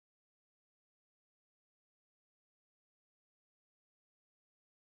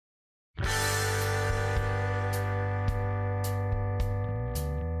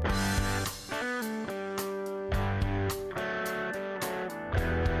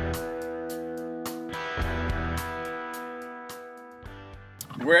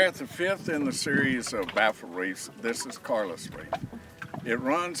We're at the fifth in the series of baffle reefs. This is Carlos Reef. It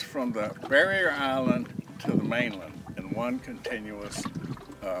runs from the barrier island to the mainland in one continuous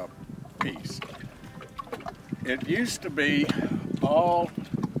piece. It used to be all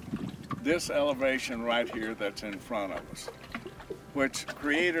this elevation right here that's in front of us, which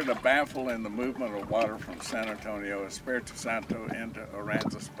created a baffle in the movement of water from San Antonio, Espiritu Santo into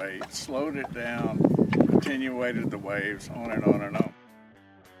Aransas Bay, slowed it down, attenuated the waves, on and on and on.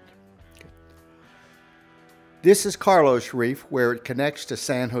 This is Carlos Reef, where it connects to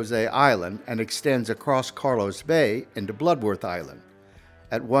San Jose Island and extends across Carlos Bay into Bloodworth Island.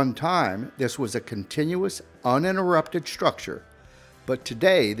 At one time, this was a continuous, uninterrupted structure, but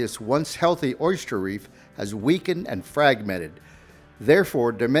today this once healthy oyster reef has weakened and fragmented,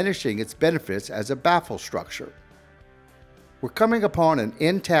 therefore diminishing its benefits as a baffle structure. We're coming upon an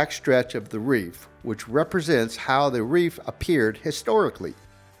intact stretch of the reef, which represents how the reef appeared historically.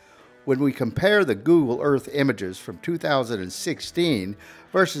 When we compare the Google Earth images from 2016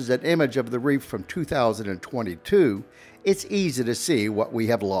 versus an image of the reef from 2022, it's easy to see what we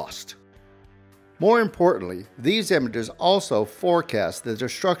have lost. More importantly, these images also forecast the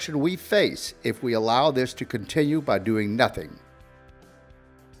destruction we face if we allow this to continue by doing nothing.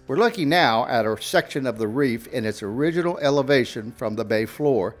 We're looking now at a section of the reef in its original elevation from the bay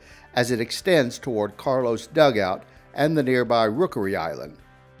floor as it extends toward Carlos Dugout and the nearby Rookery Island.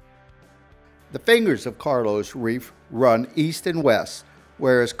 The fingers of Carlos Reef run east and west,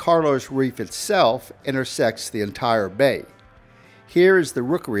 whereas Carlos Reef itself intersects the entire bay. Here is the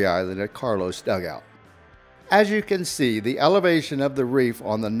Rookery Island at Carlos Dugout. As you can see, the elevation of the reef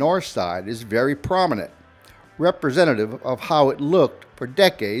on the north side is very prominent, representative of how it looked for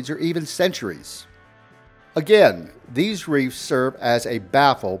decades or even centuries. Again, these reefs serve as a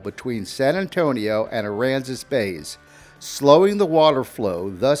baffle between San Antonio and Aransas Bays, slowing the water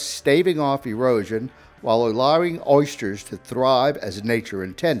flow, thus staving off erosion while allowing oysters to thrive as nature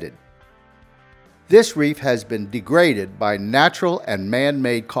intended. This reef has been degraded by natural and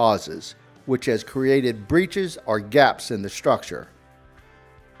man-made causes, which has created breaches or gaps in the structure.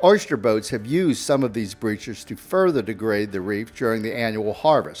 Oyster boats have used some of these breaches to further degrade the reef during the annual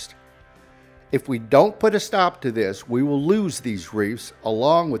harvest. If we don't put a stop to this, we will lose these reefs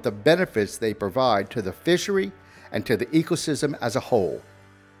along with the benefits they provide to the fishery and to the ecosystem as a whole.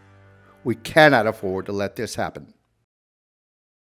 We cannot afford to let this happen.